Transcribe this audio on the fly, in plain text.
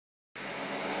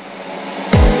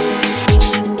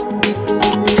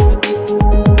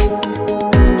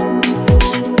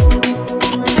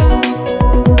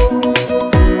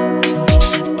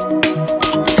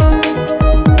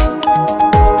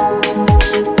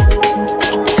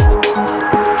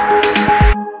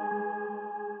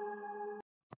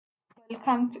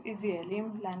Welcome to Easy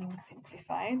Elim Learning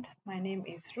Simplified. My name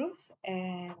is Ruth,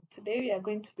 and today we are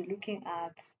going to be looking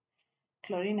at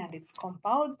chlorine and its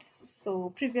compounds.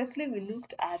 So, previously we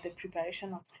looked at the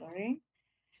preparation of chlorine.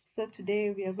 So,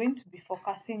 today we are going to be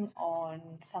focusing on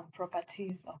some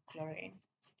properties of chlorine.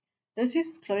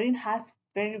 Notice chlorine has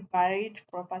very varied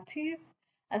properties,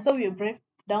 and so we'll break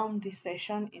down this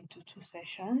session into two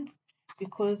sessions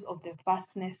because of the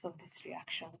vastness of these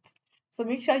reactions. So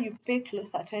make sure you pay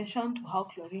close attention to how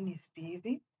chlorine is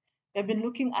behaving. We've been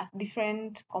looking at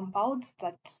different compounds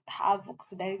that have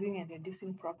oxidizing and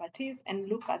reducing properties and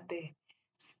look at the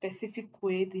specific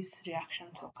way these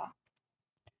reactions occur.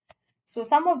 So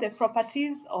some of the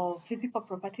properties of physical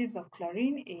properties of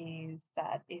chlorine is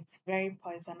that it's very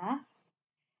poisonous.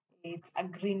 It's a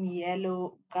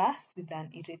green-yellow gas with an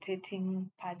irritating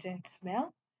pungent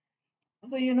smell.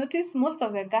 So you notice most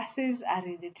of the gases are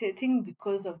irritating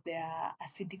because of their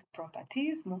acidic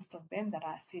properties, most of them that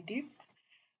are acidic.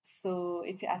 So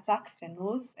it attacks the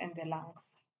nose and the lungs.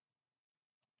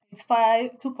 It's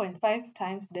 2.5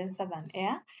 times denser than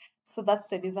air. So that's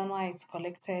the reason why it's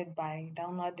collected by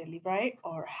downward delivery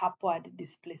or upward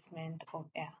displacement of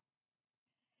air.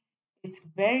 It's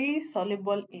very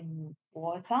soluble in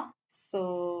water,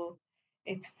 so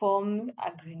it forms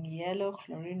a green yellow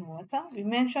chlorine water. We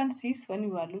mentioned this when we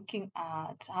were looking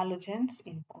at halogens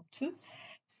in Form 2.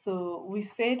 So we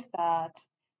said that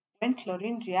when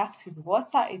chlorine reacts with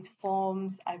water, it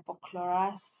forms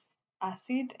hypochlorous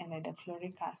acid and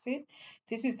hydrochloric acid.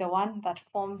 This is the one that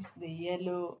forms the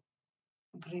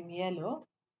green yellow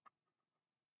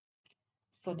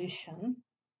solution.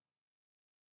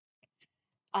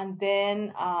 And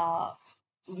then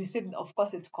we said, of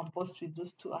course, it's composed with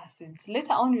those two acids.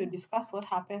 Later on, we'll discuss what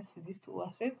happens with these two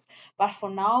acids, but for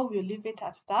now, we'll leave it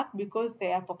at that because the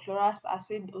hypochlorous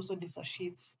acid also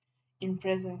dissociates in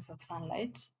presence of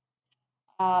sunlight.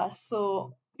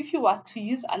 So if you were to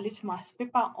use a litmus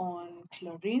paper on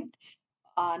chlorine,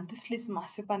 this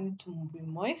litmus paper needs to be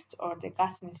moist or the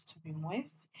gas needs to be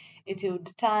moist. It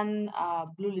would turn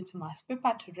blue litmus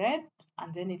paper to red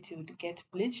and then it would get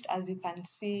bleached as you can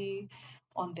see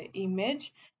on the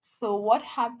image. So what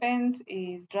happens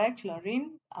is dry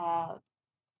chlorine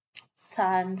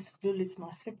turns blue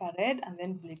litmus paper red and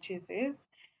then bleaches it.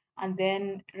 And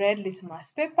then red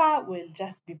litmus paper will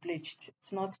just be bleached.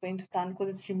 It's not going to turn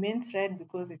because it remains red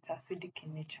because it's acidic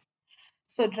in nature.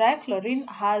 So dry chlorine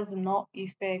has no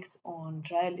effect on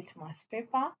dry litmus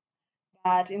paper,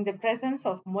 but in the presence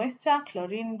of moisture,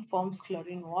 chlorine forms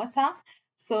chlorine water.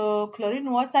 So chlorine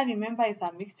water, remember, is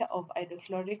a mixture of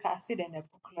hydrochloric acid and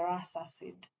hypochlorous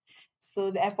acid.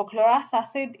 So the hypochlorous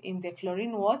acid in the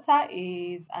chlorine water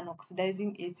is an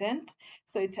oxidizing agent.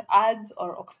 So it adds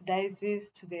or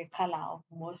oxidizes to the color of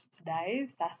most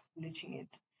dyes, thus bleaching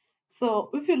it. So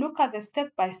if you look at the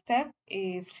step by step,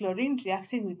 is chlorine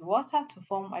reacting with water to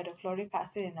form hydrochloric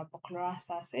acid and hypochlorous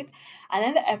acid, and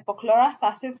then the hypochlorous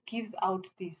acid gives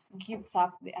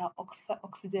up the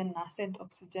oxygen, nascent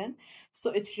oxygen.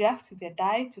 So it reacts with the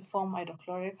dye to form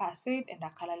hydrochloric acid and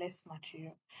a colorless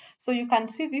material. So you can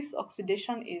see this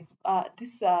oxidation is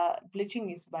this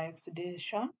bleaching is by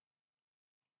oxidation.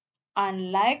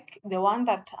 Unlike the one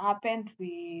that happened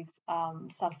with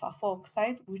sulfur 4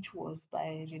 oxide, which was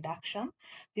by reduction,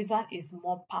 this one is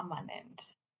more permanent.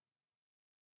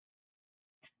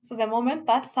 So the moment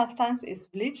that substance is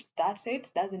bleached, that's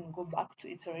it, doesn't go back to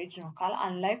its original color.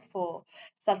 Unlike for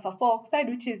sulfur 4 oxide,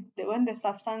 which is when the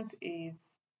substance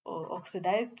is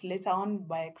oxidized later on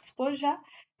by exposure,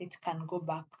 it can go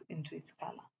back into its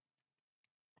color.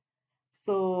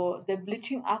 So the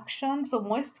bleaching action, so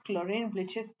moist chlorine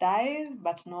bleaches dyes,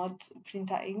 but not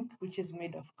printer ink, which is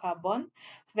made of carbon.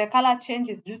 So the color change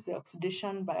is due to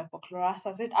oxidation by hypochlorous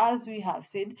acid, as we have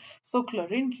said. So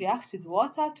chlorine reacts with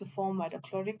water to form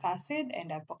hydrochloric acid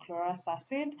and hypochlorous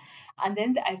acid, and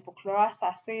then the hypochlorous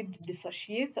acid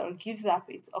dissociates or gives up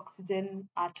its oxygen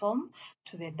atom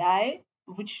to the dye,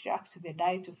 which reacts with the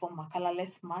dye to form a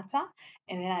colorless matter,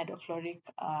 and then hydrochloric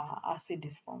acid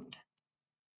is formed.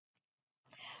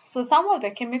 So some of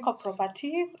the chemical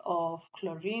properties of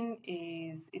chlorine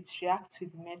is it reacts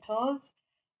with metals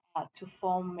to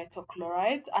form metal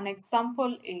chloride. An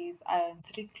example is iron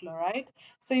 3 chloride.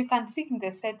 So you can see in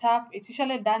the setup, it's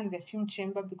usually done in the fume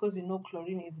chamber because you know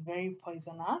chlorine is very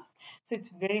poisonous. So it's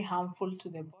very harmful to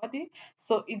the body.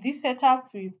 So in this setup,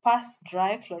 we pass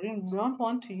dry chlorine. We don't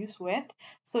want to use wet.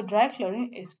 So dry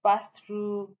chlorine is passed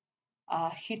through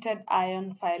heated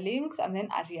ion filings, and then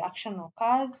a reaction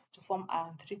occurs to form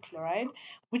iron 3 chloride,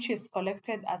 which is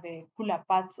collected at the cooler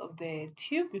parts of the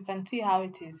tube. You can see how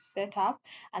it is set up,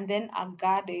 and then a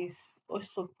guard is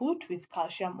also put with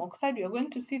calcium oxide. We are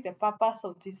going to see the purpose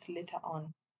of this later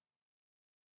on.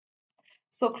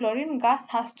 So chlorine gas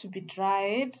has to be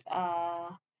dried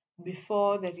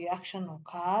before the reaction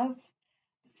occurs.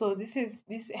 So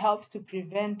this helps to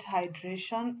prevent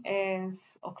hydration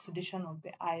as oxidation of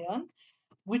the ion,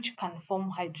 which can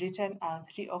form hydrated iron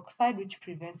 3 oxide, which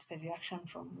prevents the reaction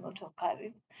from not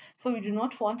occurring. So we do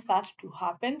not want that to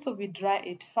happen, so we dry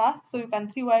it first. So you can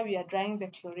see why we are drying the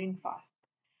chlorine first.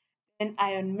 Then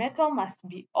iron metal must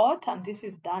be hot, and this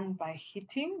is done by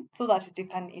heating so that it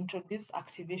can introduce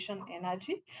activation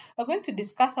energy. We're going to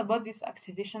discuss about this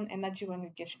activation energy when we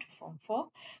get to Form 4.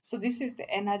 So this is the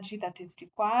energy that is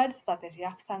required so that the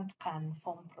reactant can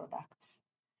form products.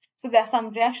 So there are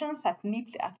some reactions that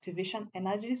need the activation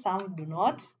energy, some do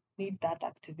not need that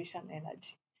activation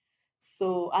energy.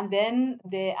 So, and then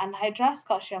the anhydrous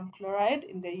calcium chloride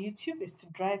in the YouTube is to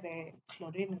dry the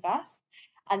chlorine gas.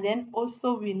 And then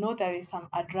also we know there is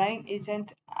a drying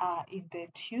agent in the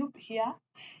tube here.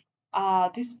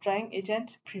 This drying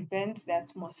agent prevents the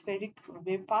atmospheric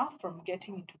vapor from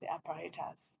getting into the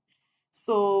apparatus.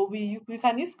 So we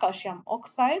can use calcium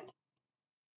oxide.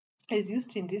 It's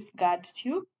used in this guard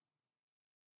tube.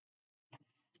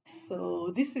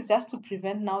 So this is just to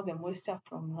prevent now the moisture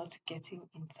from not getting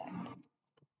inside.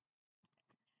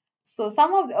 So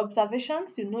some of the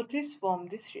observations you notice from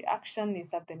this reaction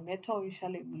is that the metal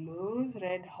usually glows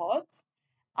red hot,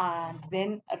 and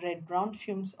then red-brown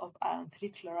fumes of iron 3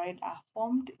 chloride are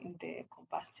formed in the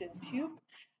combustion tube,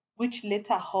 which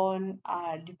later on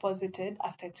are deposited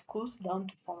after it cools down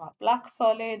to form a black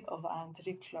solid of iron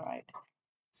 3 chloride.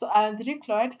 So iron 3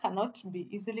 chloride cannot be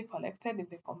easily collected in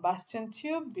the combustion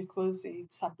tube because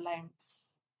it sublimes.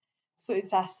 So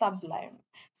it's a sublime.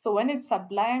 So when it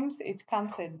sublimes, it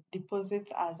comes and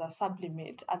deposits as a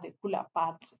sublimate at the cooler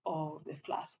part of the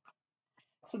flask.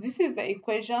 So this is the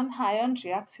equation. Iron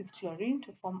reacts with chlorine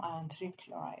to form iron 3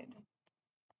 chloride.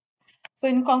 So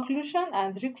in conclusion,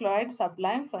 iron 3 chloride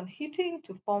sublimes on heating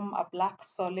to form a black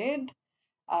solid,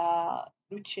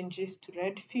 which changes to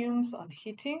red fumes on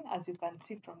heating, as you can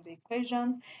see from the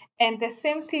equation. And the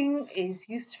same thing is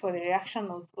used for the reaction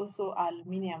of also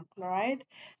aluminium chloride.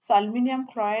 So aluminium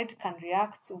chloride can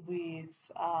react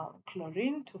with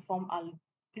chlorine to form,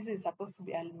 this is supposed to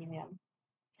be aluminium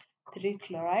 3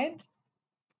 chloride.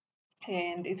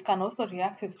 And it can also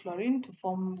react with chlorine to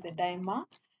form the dimer.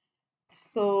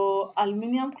 So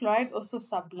aluminium chloride also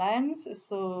sublimes.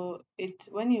 So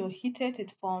when you heat it,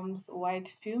 it forms white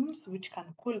fumes which can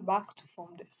cool back to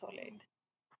form the solid.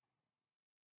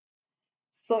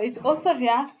 So it also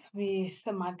reacts with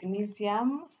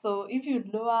magnesium. So if you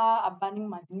lower a burning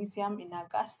magnesium in a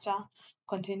gas jar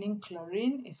containing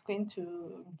chlorine, it's going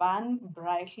to burn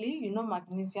brightly. You know,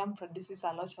 magnesium produces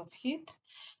a lot of heat.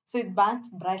 So it burns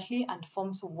brightly and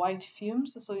forms white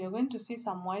fumes. So you're going to see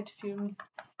some white fumes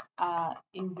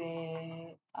in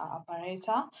the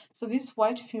apparatus. So these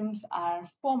white fumes are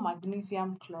for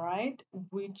magnesium chloride,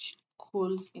 which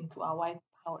cools into a white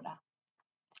powder.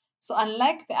 So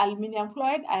unlike the aluminium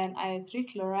chloride and iron 3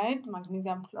 chloride,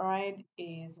 magnesium chloride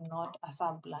is not a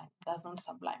sublime, does not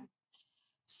sublime.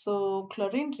 So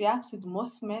chlorine reacts with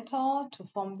most metal to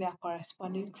form their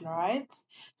corresponding chlorides.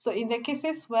 So in the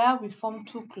cases where we form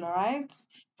two chlorides,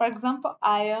 for example,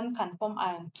 iron can form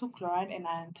iron 2 chloride and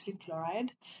iron 3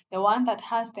 chloride. The one that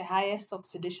has the highest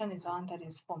oxidation is the one that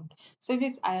is formed. So if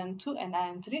it's iron 2 and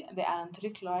iron 3, the iron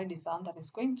 3 chloride is the one that is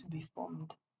going to be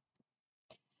formed.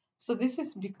 So this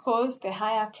is because the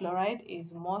higher chloride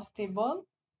is more stable.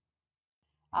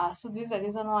 So this is the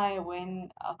reason why when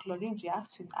chlorine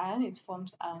reacts with iron, it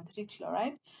forms iron 3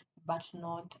 chloride, but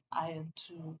not iron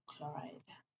 2 chloride.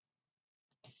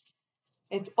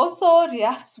 It also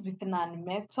reacts with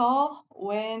nonmetal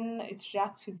when it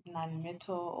reacts with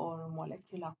nonmetal or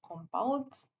molecular compounds.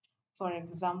 For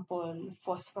example,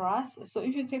 phosphorus. So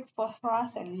if you take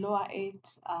phosphorus and lower it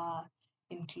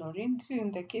in chlorine, this is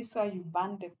in the case where you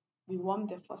warm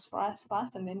the phosphorus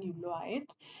first and then you lower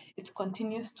it, it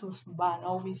continues to burn,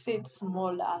 or we say it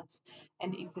smolders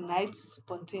and ignites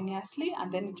spontaneously,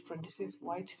 and then it produces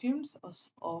white fumes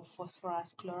of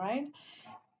phosphorus chloride.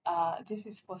 This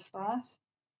is phosphorus.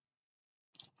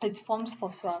 It forms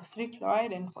phosphorus 3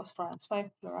 chloride and phosphorus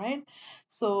 5 chloride.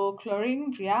 So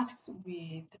chlorine reacts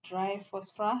with dry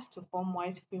phosphorus to form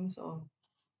white fumes of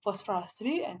phosphorus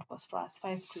 3 and phosphorus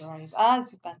 5 chlorides,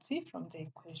 as you can see from the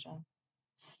equation.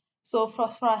 So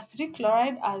phosphorus 3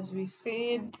 chloride, as we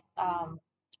said,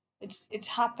 It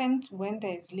happens when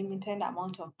there is limited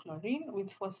amount of chlorine.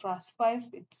 With phosphorus 5,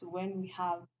 it's when we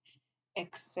have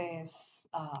excess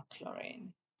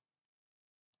chlorine.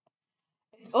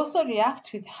 It also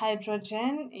reacts with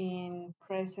hydrogen in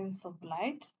presence of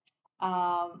light.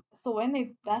 So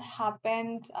when that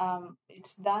happens,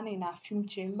 it's done in a fume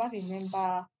chamber.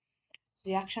 Remember,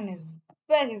 reaction is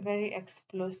very, very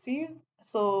explosive.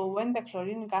 So when the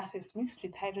chlorine gas is mixed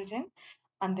with hydrogen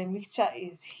and the mixture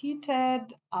is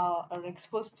heated or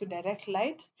exposed to direct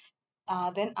light,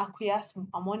 then aqueous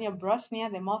ammonia brought near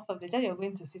the mouth of the jar, you're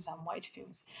going to see some white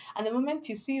fumes. And the moment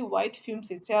you see white fumes,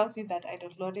 it tells you that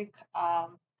hydrochloric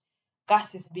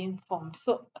gas is being formed.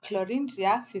 So chlorine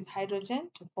reacts with hydrogen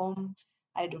to form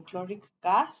hydrochloric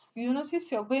gas. You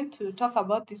notice you're going to talk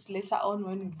about this later on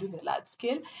when we do the large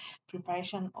scale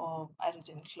preparation of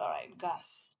hydrogen chloride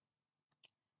gas.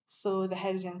 So the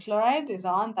hydrogen chloride is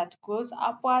the one that goes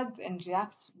upwards and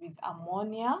reacts with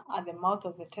ammonia at the mouth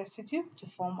of the test tube to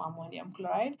form ammonium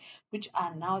chloride, which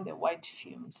are now the white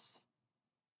fumes.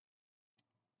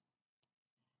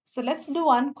 So let's do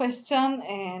one question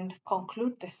and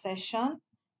conclude the session.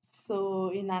 So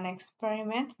in an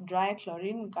experiment, dry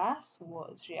chlorine gas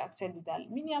was reacted with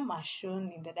aluminium as shown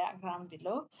in the diagram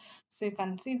below. So you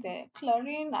can see the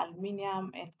chlorine,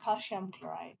 aluminium, and calcium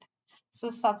chloride. So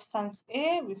substance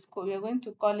A, we are going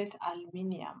to call it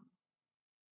aluminium.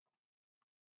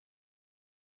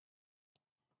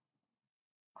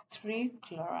 3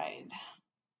 chloride.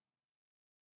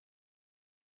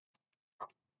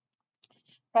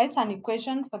 Write an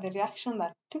equation for the reaction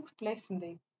that took place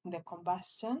in the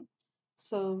combustion.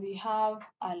 So we have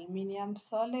aluminium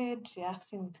solid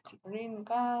reacting with chlorine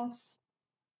gas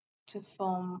to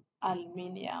form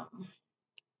aluminium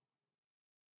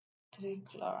 3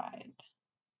 chloride.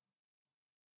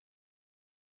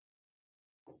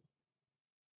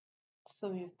 So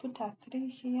we put a 3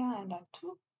 here and a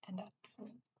 2 and a 2.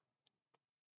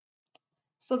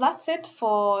 So that's it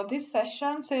for this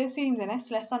session. So you see in the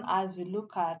next lesson as we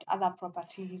look at other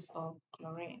properties of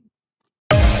chlorine.